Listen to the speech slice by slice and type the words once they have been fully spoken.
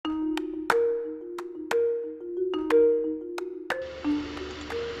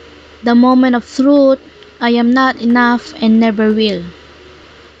The moment of truth, I am not enough and never will.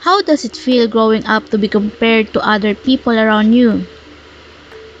 How does it feel growing up to be compared to other people around you?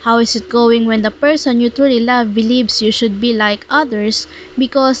 How is it going when the person you truly love believes you should be like others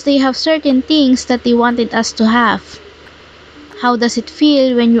because they have certain things that they wanted us to have? How does it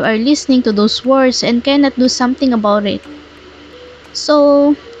feel when you are listening to those words and cannot do something about it?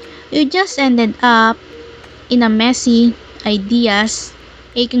 So, you just ended up in a messy, ideas,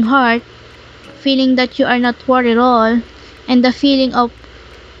 aching heart, feeling that you are not worth it all, and the feeling of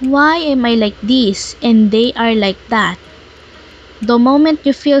why am I like this and they are like that? The moment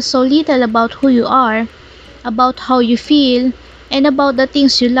you feel so little about who you are, about how you feel, and about the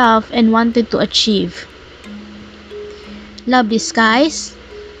things you love and wanted to achieve. Lovely skies?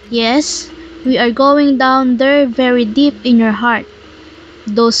 Yes, we are going down there very deep in your heart.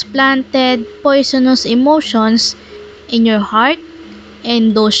 Those planted, poisonous emotions in your heart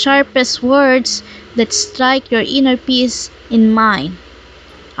and those sharpest words that strike your inner peace in mine.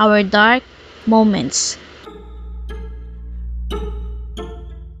 Our dark moments.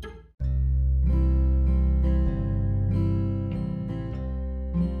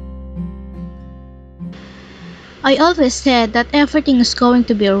 I always said that everything is going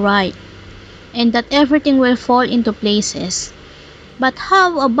to be alright and that everything will fall into places. But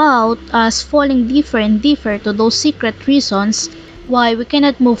how about us falling deeper and deeper to those secret reasons why we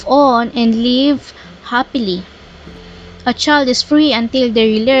cannot move on and live happily? A child is free until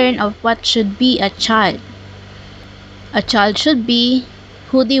they learn of what should be a child. A child should be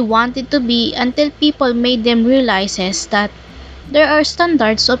who they wanted to be until people made them realize that there are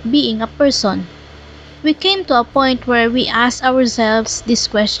standards of being a person. We came to a point where we ask ourselves these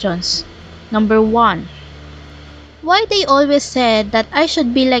questions. Number 1. Why they always said that I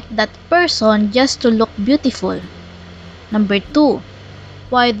should be like that person just to look beautiful? Number 2.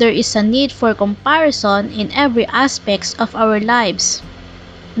 Why there is a need for comparison in every aspect of our lives?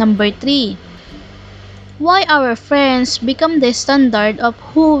 Number 3. Why our friends become the standard of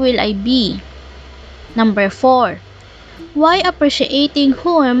who will I be? Number 4. Why appreciating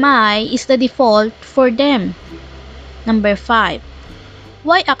who am I is the default for them? Number 5.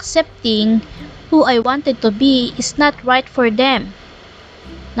 Why accepting who I wanted to be is not right for them?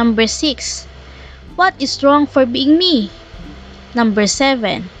 Number 6. What is wrong for being me? Number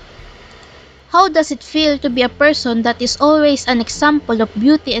 7. How does it feel to be a person that is always an example of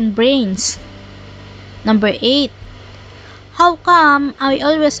beauty and brains? Number 8. How come I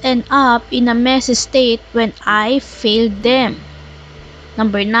always end up in a messy state when I failed them?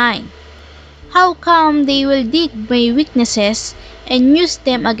 Number 9. How come they will dig my weaknesses and use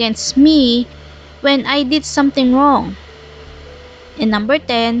them against me when I did something wrong? And number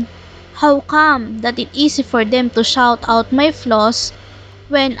 10. How come that it's easy for them to shout out my flaws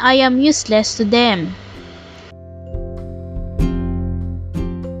when I am useless to them?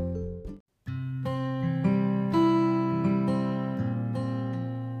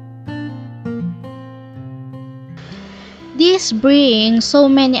 This brings so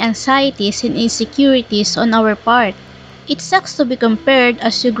many anxieties and insecurities on our part. It sucks to be compared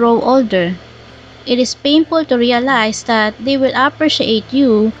as you grow older. It is painful to realize that they will appreciate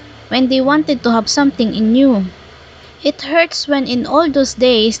you when they wanted to have something in you. It hurts when in all those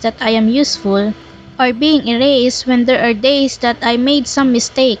days that I am useful are being erased when there are days that I made some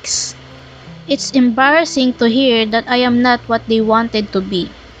mistakes. It's embarrassing to hear that I am not what they wanted to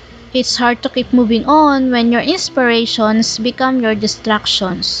be. It's hard to keep moving on when your inspirations become your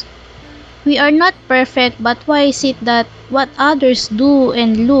distractions. We are not perfect, but why is it that what others do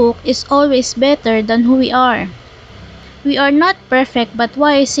and look is always better than who we are? We are not perfect, but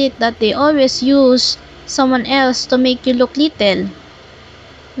why is it that they always use someone else to make you look little?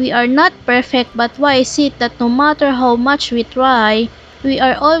 We are not perfect, but why is it that no matter how much we try, we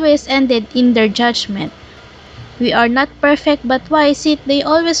are always ended in their judgment? We are not perfect, but why is it they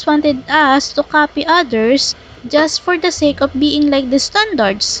always wanted us to copy others just for the sake of being like the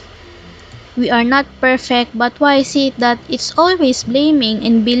standards? We are not perfect, but why is it that it's always blaming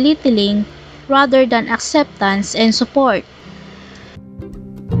and belittling rather than acceptance and support?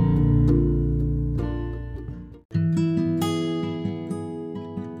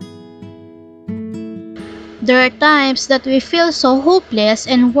 There are times that we feel so hopeless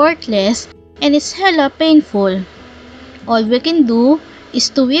and worthless and it's hella painful. All we can do is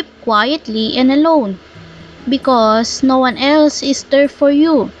to weep quietly and alone because no one else is there for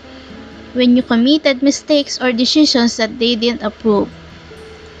you when you committed mistakes or decisions that they didn't approve.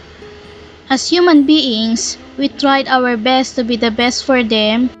 As human beings, we tried our best to be the best for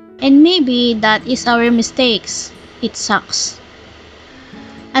them and maybe that is our mistakes. It sucks.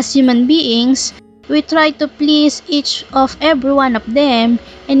 As human beings, we try to please each of every one of them,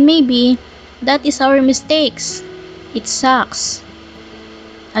 and maybe that is our mistakes. It sucks.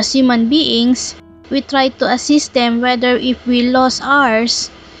 As human beings, we try to assist them whether if we lost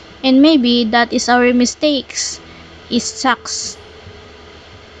ours, and maybe that is our mistakes. It sucks.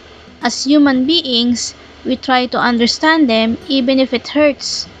 As human beings, we try to understand them even if it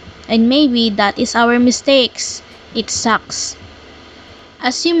hurts, and maybe that is our mistakes. It sucks.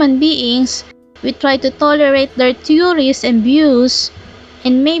 As human beings, we try to tolerate their theories and views,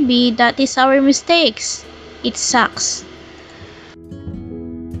 and maybe that is our mistakes. It sucks.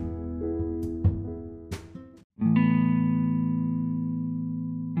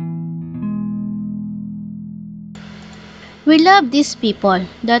 We love these people.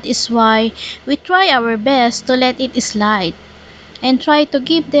 That is why we try our best to let it slide and try to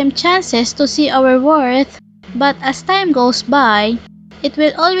give them chances to see our worth. But as time goes by, it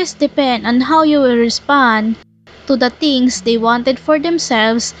will always depend on how you will respond to the things they wanted for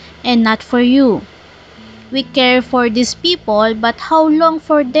themselves and not for you. We care for these people, but how long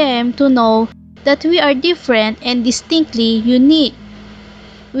for them to know that we are different and distinctly unique?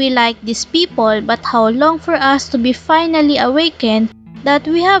 We like these people, but how long for us to be finally awakened that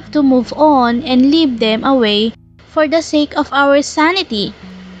we have to move on and leave them away for the sake of our sanity?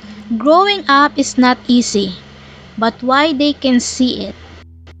 Growing up is not easy, but why they can see it.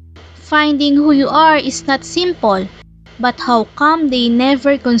 Finding who you are is not simple, but how come they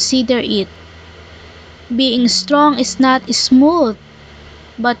never consider it? Being strong is not smooth,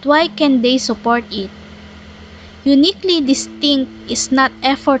 but why can they support it? Uniquely distinct is not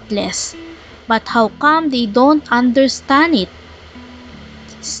effortless, but how come they don't understand it?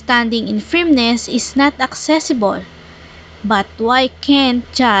 Standing in firmness is not accessible, but why can't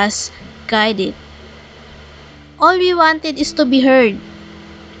just guide it? All we wanted is to be heard.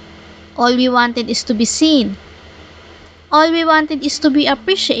 All we wanted is to be seen. All we wanted is to be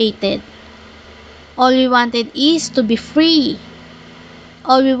appreciated. All we wanted is to be free.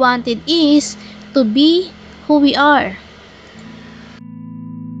 All we wanted is to be who we are.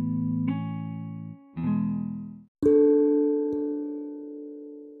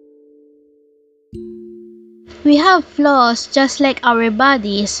 We have flaws just like our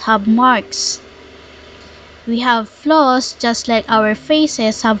bodies have marks. We have flaws just like our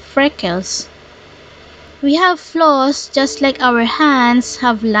faces have freckles. We have flaws just like our hands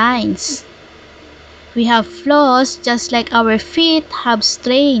have lines. We have flaws just like our feet have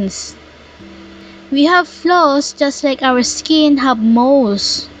strains. We have flaws just like our skin have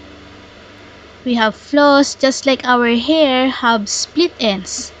moles. We have flaws just like our hair have split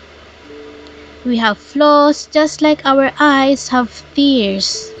ends. We have flaws just like our eyes have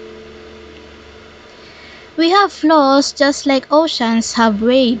tears. We have flaws just like oceans have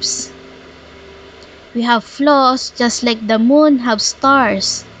waves. We have flaws just like the moon have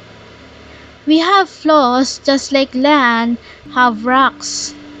stars. We have flaws just like land have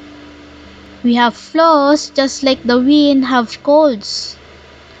rocks. We have flaws just like the wind have colds.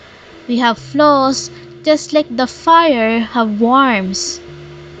 We have flaws just like the fire have warmth.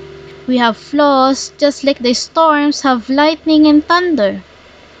 We have flaws just like the storms have lightning and thunder.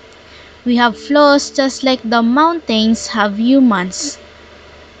 We have flaws just like the mountains have humans.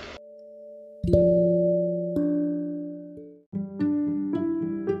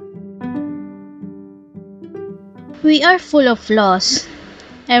 We are full of flaws.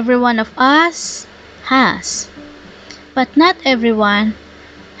 Every one of us has. But not everyone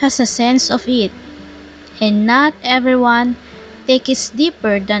has a sense of it. And not everyone takes it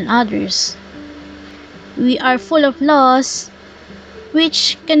deeper than others. We are full of flaws,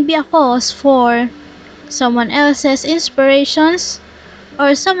 which can be a cause for someone else's inspirations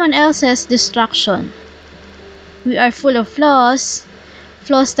or someone else's destruction. We are full of flaws,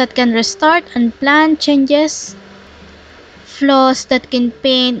 flaws that can restart unplanned changes, flaws that can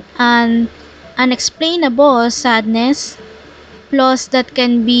paint an unexplainable sadness, flaws that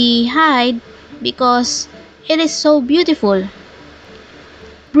can be hide because it is so beautiful,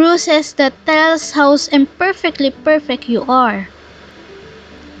 bruises that tells how imperfectly perfect you are,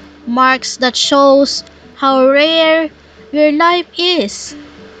 marks that shows how rare your life is,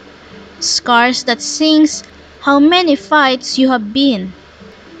 scars that sings how many fights you have been,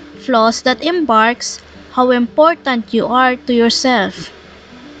 flaws that embarks how important you are to yourself.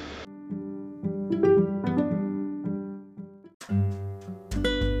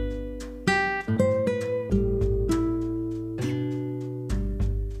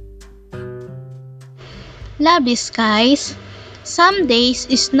 Lovely skies, some days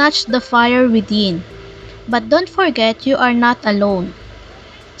snatch the fire within, but don't forget you are not alone.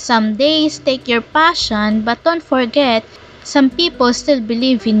 Some days take your passion, but don't forget, some people still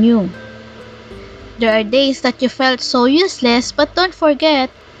believe in you. There are days that you felt so useless, but don't forget,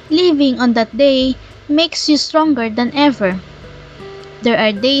 living on that day makes you stronger than ever. There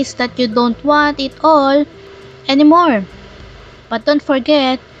are days that you don't want it all anymore, but don't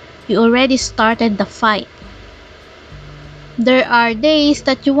forget, you already started the fight. There are days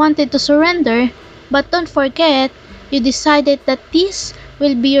that you wanted to surrender, but don't forget, you decided that this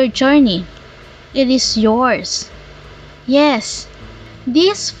will be your journey. It is yours. Yes,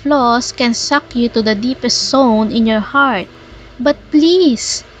 these flaws can suck you to the deepest zone in your heart, but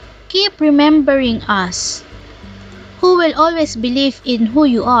please, keep remembering us, who will always believe in who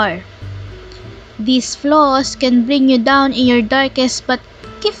you are. These flaws can bring you down in your darkest, but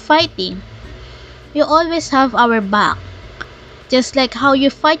keep fighting. You always have our back, just like how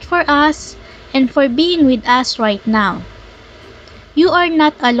you fight for us and for being with us right now. You are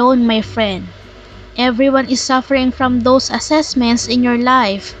not alone, my friend. Everyone is suffering from those assessments in your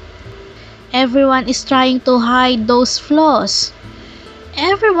life. Everyone is trying to hide those flaws.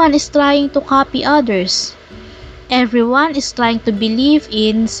 Everyone is trying to copy others. Everyone is trying to believe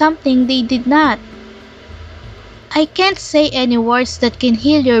in something they did not. I can't say any words that can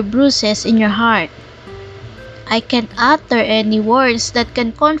heal your bruises in your heart. I can't utter any words that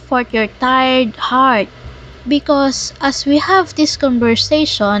can comfort your tired heart, because as we have this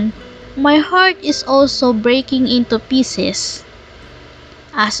conversation, my heart is also breaking into pieces.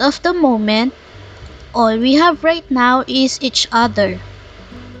 As of the moment, all we have right now is each other.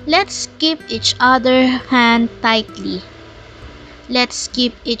 Let's keep each other hand tightly. Let's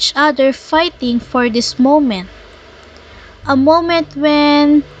keep each other fighting for this moment. A moment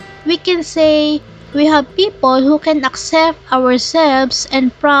when we can say we have people who can accept ourselves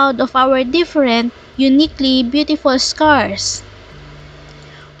and proud of our different, uniquely beautiful scars.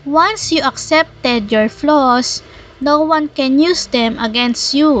 Once you accepted your flaws, no one can use them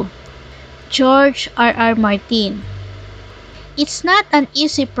against you. George R.R. Martin. It's not an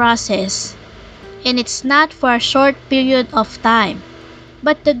easy process, and it's not for a short period of time.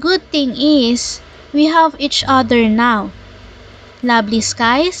 But the good thing is, we have each other now. Lovely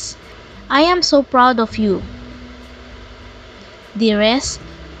skies, I am so proud of you. Dearest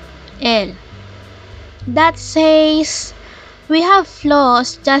L. That says, we have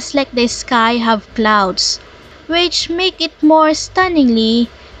flaws just like the sky have clouds, which make it more stunningly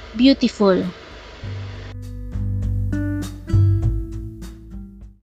beautiful.